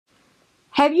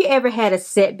Have you ever had a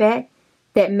setback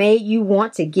that made you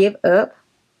want to give up?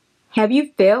 Have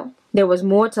you felt there was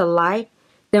more to life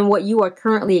than what you are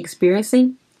currently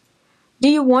experiencing? Do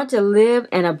you want to live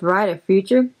in a brighter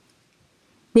future?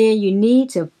 Then you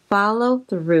need to follow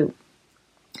through.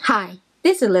 Hi,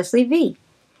 this is Leslie V,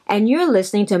 and you're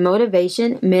listening to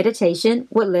Motivation Meditation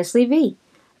with Leslie V.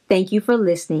 Thank you for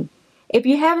listening. If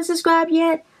you haven't subscribed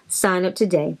yet, sign up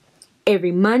today.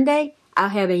 Every Monday, I'll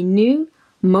have a new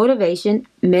Motivation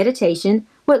Meditation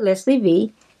with Leslie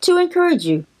V to encourage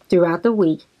you throughout the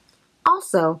week.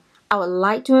 Also, I would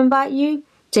like to invite you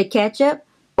to catch up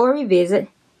or revisit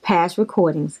past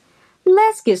recordings.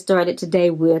 Let's get started today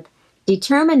with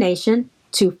determination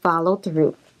to follow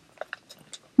through.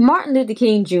 Martin Luther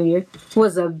King Jr.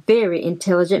 was a very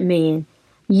intelligent man,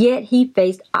 yet he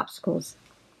faced obstacles.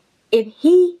 If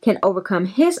he can overcome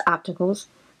his obstacles,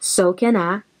 so can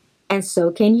I, and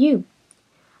so can you.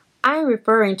 I am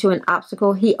referring to an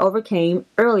obstacle he overcame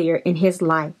earlier in his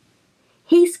life.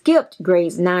 He skipped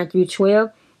grades 9 through 12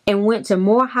 and went to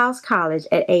Morehouse College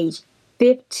at age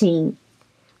 15.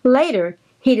 Later,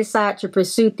 he decided to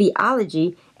pursue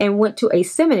theology and went to a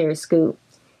seminary school.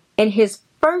 In his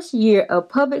first year of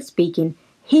public speaking,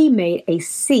 he made a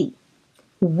C.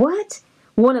 What?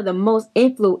 One of the most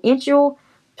influential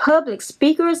public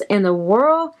speakers in the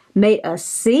world made a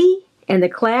C in the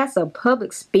class of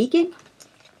public speaking?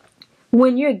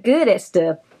 When you're good at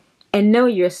stuff and know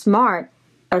you're smart,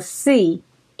 a C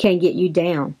can get you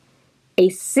down. A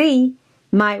C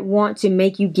might want to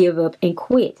make you give up and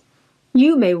quit.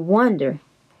 You may wonder,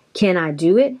 can I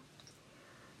do it?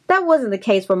 That wasn't the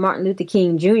case for Martin Luther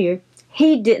King Jr.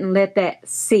 He didn't let that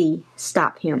C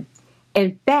stop him.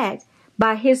 In fact,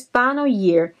 by his final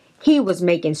year, he was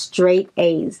making straight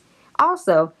A's.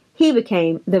 Also, he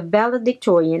became the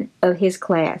valedictorian of his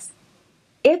class.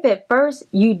 If at first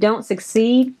you don't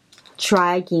succeed,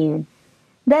 try again.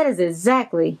 That is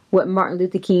exactly what Martin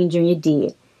Luther King Jr.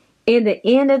 did. In the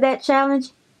end of that challenge,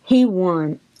 he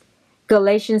won.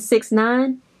 Galatians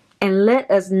 6:9, and let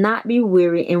us not be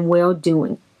weary in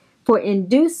well-doing, for in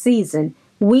due season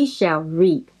we shall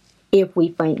reap if we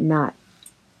faint not.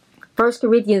 1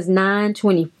 Corinthians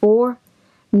 9:24,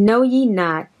 know ye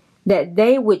not that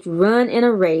they which run in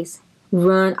a race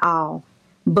run all,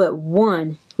 but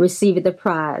one receiveth the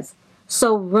prize.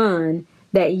 So run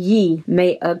that ye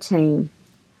may obtain.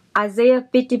 Isaiah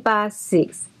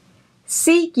 55:6,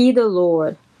 seek ye the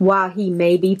Lord while he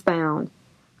may be found.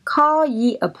 Call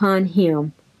ye upon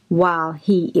him while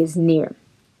he is near.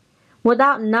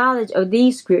 Without knowledge of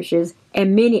these scriptures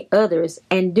and many others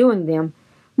and doing them,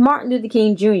 Martin Luther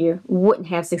King Jr. wouldn't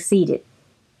have succeeded.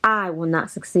 I will not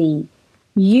succeed.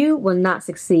 You will not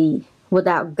succeed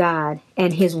without God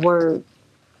and his word.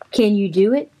 Can you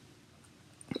do it?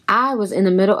 I was in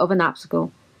the middle of an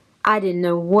obstacle. I didn't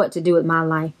know what to do with my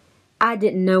life. I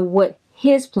didn't know what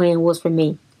his plan was for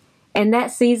me. And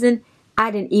that season,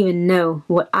 I didn't even know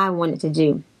what I wanted to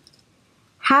do.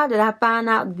 How did I find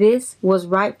out this was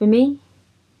right for me?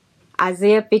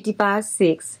 Isaiah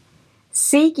 55:6,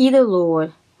 seek ye the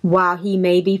Lord while he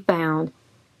may be found.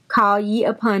 Call ye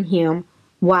upon him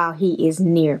while he is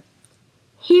near.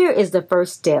 Here is the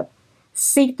first step.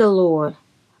 Seek the Lord.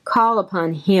 Call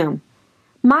upon him.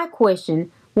 My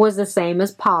question was the same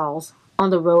as Paul's on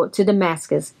the road to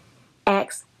Damascus,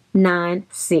 Acts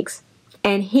 9:6.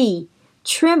 And he,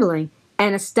 trembling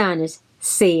and astonished,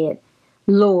 said,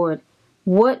 Lord,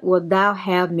 what wilt thou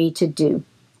have me to do?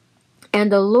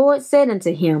 And the Lord said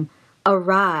unto him,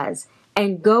 arise,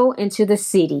 and go into the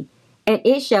city, and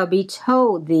it shall be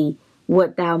told thee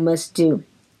what thou must do.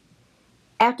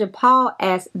 After Paul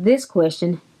asked this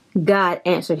question, God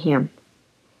answered him.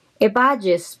 If I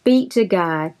just speak to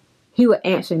God, he would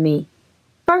answer me.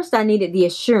 First, I needed the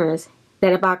assurance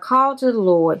that if I called to the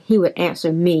Lord, he would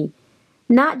answer me.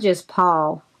 Not just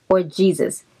Paul or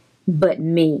Jesus, but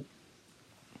me.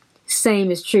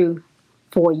 Same is true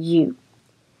for you.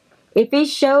 If he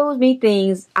shows me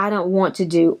things I don't want to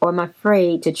do or I'm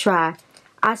afraid to try,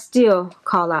 I still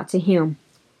call out to him.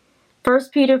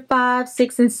 1 Peter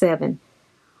 5:6 and 7.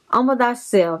 Humble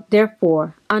thyself,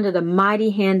 therefore, under the mighty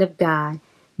hand of God,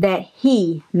 that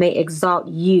he may exalt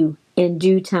you in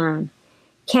due time,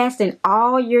 casting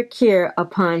all your care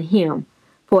upon him,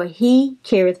 for he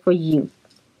careth for you.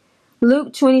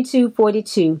 Luke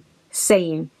 22:42,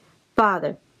 saying,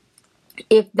 Father,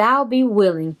 if thou be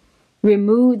willing,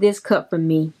 remove this cup from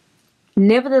me.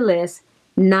 Nevertheless,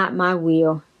 not my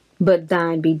will, but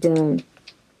thine be done.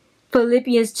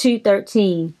 Philippians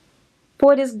 2:13,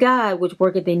 for it is God which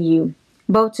worketh in you,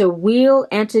 both to will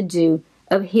and to do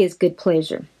of his good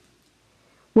pleasure.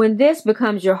 When this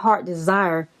becomes your heart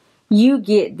desire, You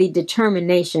get the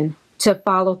determination to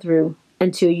follow through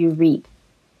until you reap.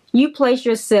 You place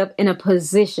yourself in a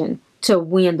position to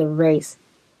win the race.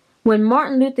 When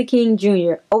Martin Luther King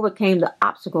Jr. overcame the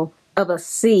obstacle of a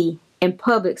C in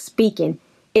public speaking,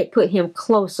 it put him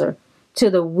closer to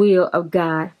the will of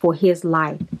God for his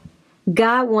life.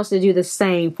 God wants to do the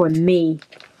same for me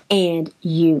and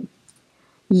you.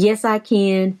 Yes, I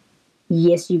can.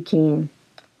 Yes, you can.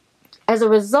 As a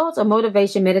result of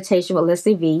Motivation Meditation with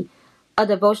Leslie V, a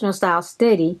devotional style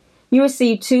study, you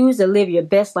receive tools to live your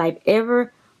best life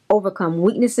ever, overcome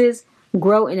weaknesses,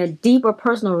 grow in a deeper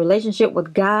personal relationship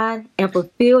with God, and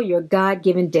fulfill your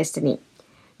God-given destiny.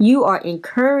 You are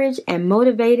encouraged and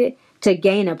motivated to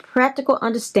gain a practical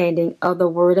understanding of the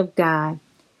Word of God.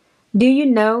 Do you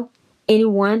know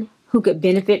anyone who could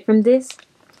benefit from this?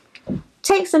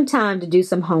 Take some time to do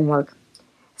some homework.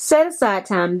 Set aside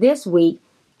time this week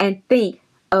and think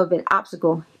of an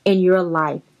obstacle in your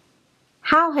life.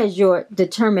 How has your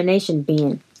determination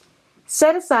been?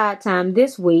 Set aside time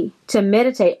this week to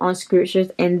meditate on scriptures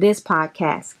in this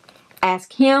podcast.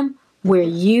 Ask Him where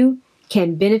you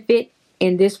can benefit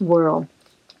in this world.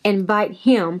 Invite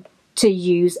Him to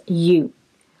use you.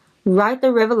 Write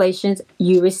the revelations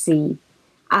you receive.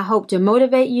 I hope to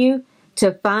motivate you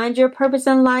to find your purpose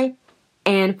in life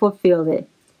and fulfill it.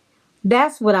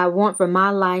 That's what I want for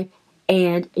my life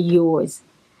and yours.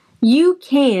 You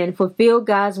can fulfill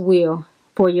God's will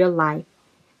for your life.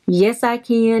 Yes, I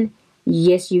can.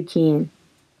 Yes, you can.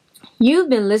 You've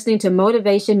been listening to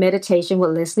Motivation Meditation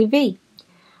with Leslie V.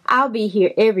 I'll be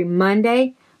here every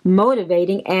Monday,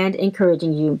 motivating and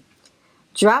encouraging you.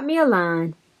 Drop me a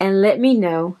line and let me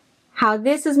know how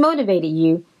this has motivated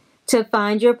you to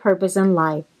find your purpose in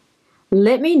life.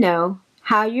 Let me know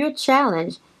how you're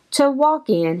challenged to walk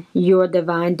in your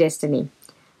divine destiny.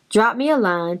 Drop me a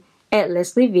line at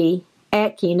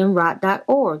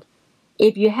lesliev@kingdomrock.org.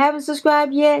 If you haven't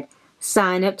subscribed yet,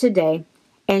 sign up today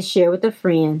and share with a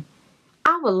friend.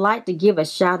 I would like to give a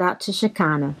shout out to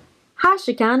Shekinah. Hi,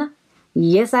 Shekinah.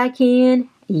 Yes, I can.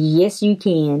 Yes, you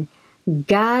can.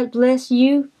 God bless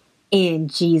you in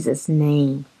Jesus'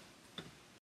 name.